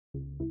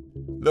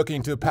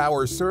Looking to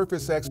power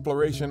surface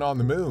exploration on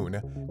the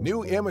Moon,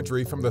 new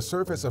imagery from the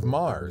surface of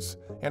Mars,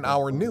 and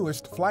our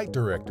newest flight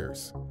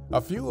directors. A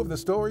few of the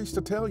stories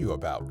to tell you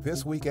about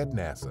this week at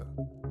NASA.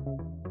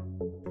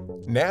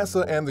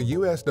 NASA and the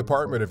U.S.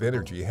 Department of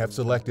Energy have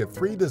selected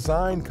 3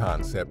 design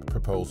concept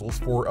proposals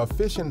for a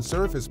fission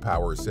surface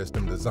power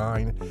system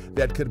design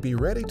that could be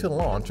ready to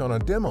launch on a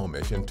demo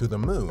mission to the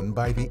Moon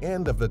by the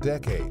end of the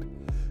decade.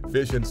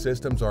 Fission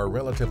systems are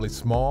relatively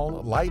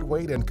small,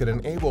 lightweight, and could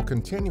enable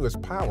continuous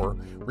power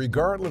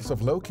regardless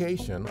of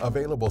location,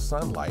 available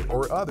sunlight,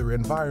 or other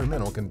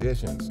environmental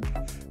conditions.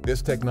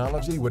 This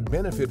technology would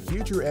benefit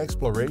future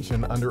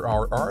exploration under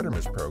our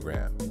Artemis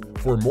program.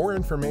 For more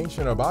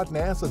information about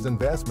NASA's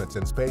investments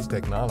in space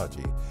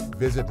technology,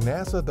 visit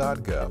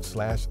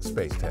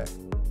nasa.gov/spacetech.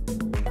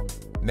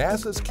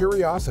 NASA's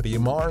Curiosity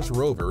Mars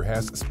rover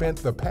has spent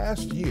the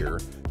past year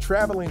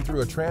traveling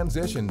through a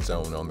transition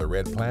zone on the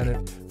red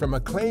planet from a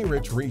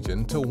clay-rich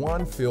region to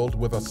one filled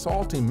with a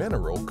salty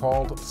mineral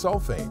called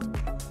sulfate.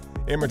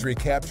 Imagery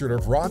captured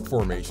of rock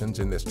formations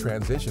in this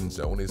transition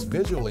zone is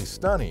visually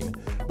stunning,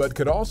 but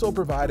could also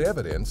provide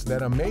evidence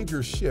that a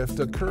major shift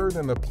occurred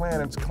in the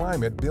planet's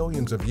climate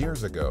billions of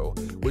years ago,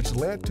 which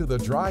led to the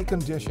dry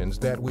conditions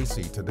that we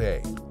see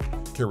today.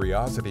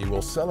 Curiosity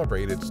will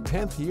celebrate its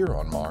 10th year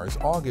on Mars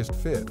August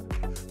 5th.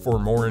 For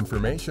more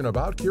information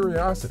about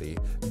Curiosity,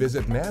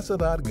 visit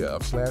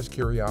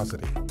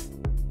nasa.gov/curiosity.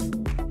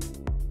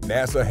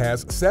 NASA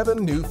has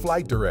 7 new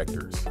flight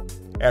directors.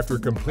 After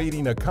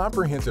completing a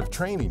comprehensive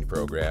training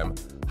program,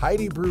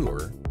 Heidi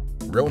Brewer,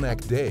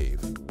 Ronak Dave,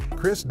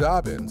 Chris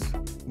Dobbins,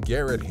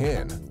 Garrett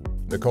Hinn,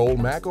 Nicole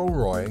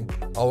McElroy,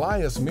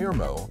 Elias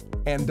Mirmo,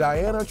 and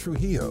Diana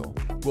Trujillo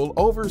will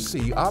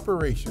oversee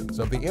operations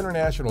of the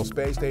International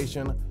Space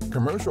Station,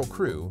 commercial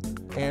crew,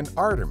 and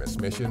Artemis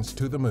missions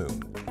to the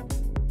Moon.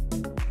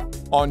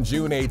 On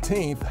June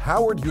 18th,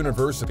 Howard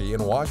University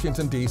in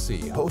Washington, D.C.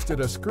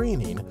 hosted a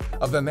screening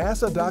of the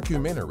NASA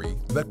documentary,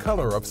 The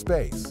Color of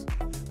Space.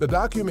 The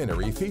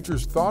documentary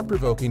features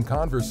thought-provoking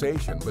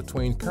conversation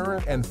between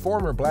current and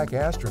former Black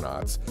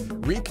astronauts,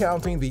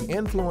 recounting the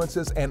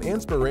influences and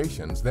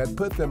inspirations that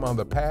put them on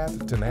the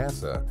path to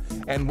NASA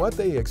and what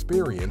they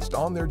experienced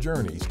on their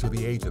journeys to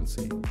the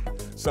agency.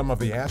 Some of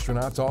the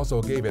astronauts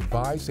also gave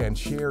advice and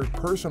shared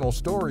personal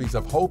stories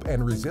of hope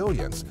and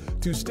resilience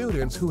to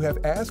students who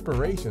have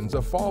aspirations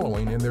of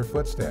following in their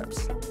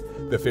footsteps.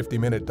 The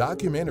 50-minute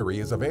documentary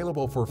is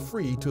available for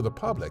free to the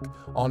public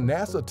on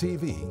NASA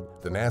TV,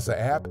 the NASA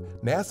app,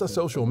 NASA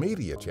social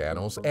media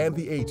channels, and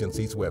the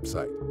agency's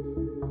website.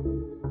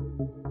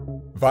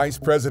 Vice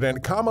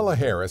President Kamala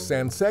Harris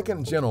and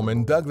Second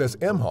Gentleman Douglas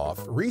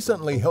Emhoff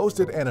recently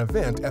hosted an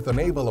event at the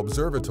Naval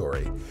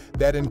Observatory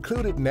that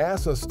included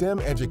NASA STEM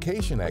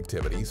education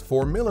activities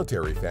for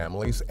military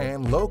families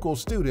and local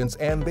students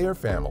and their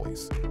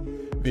families.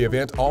 The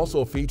event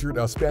also featured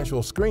a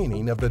special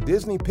screening of the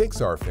Disney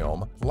Pixar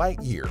film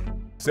Lightyear.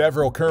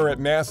 Several current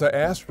NASA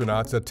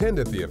astronauts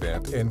attended the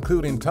event,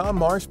 including Tom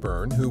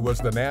Marshburn, who was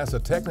the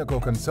NASA technical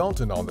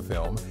consultant on the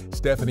film,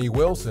 Stephanie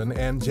Wilson,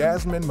 and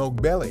Jasmine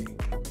Mogbelli.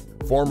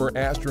 Former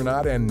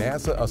astronaut and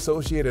NASA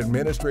Associate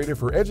Administrator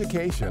for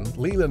Education,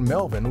 Leland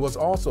Melvin, was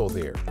also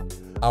there.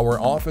 Our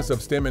Office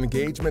of STEM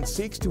Engagement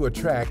seeks to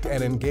attract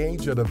and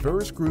engage a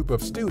diverse group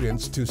of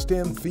students to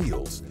STEM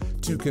fields,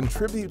 to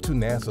contribute to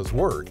NASA's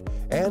work,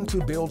 and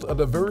to build a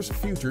diverse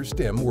future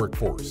STEM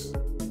workforce.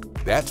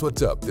 That's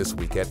what's up this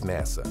week at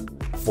NASA.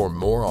 For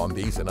more on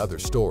these and other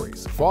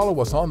stories, follow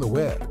us on the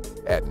web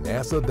at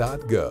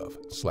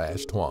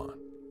nasa.gov/twan.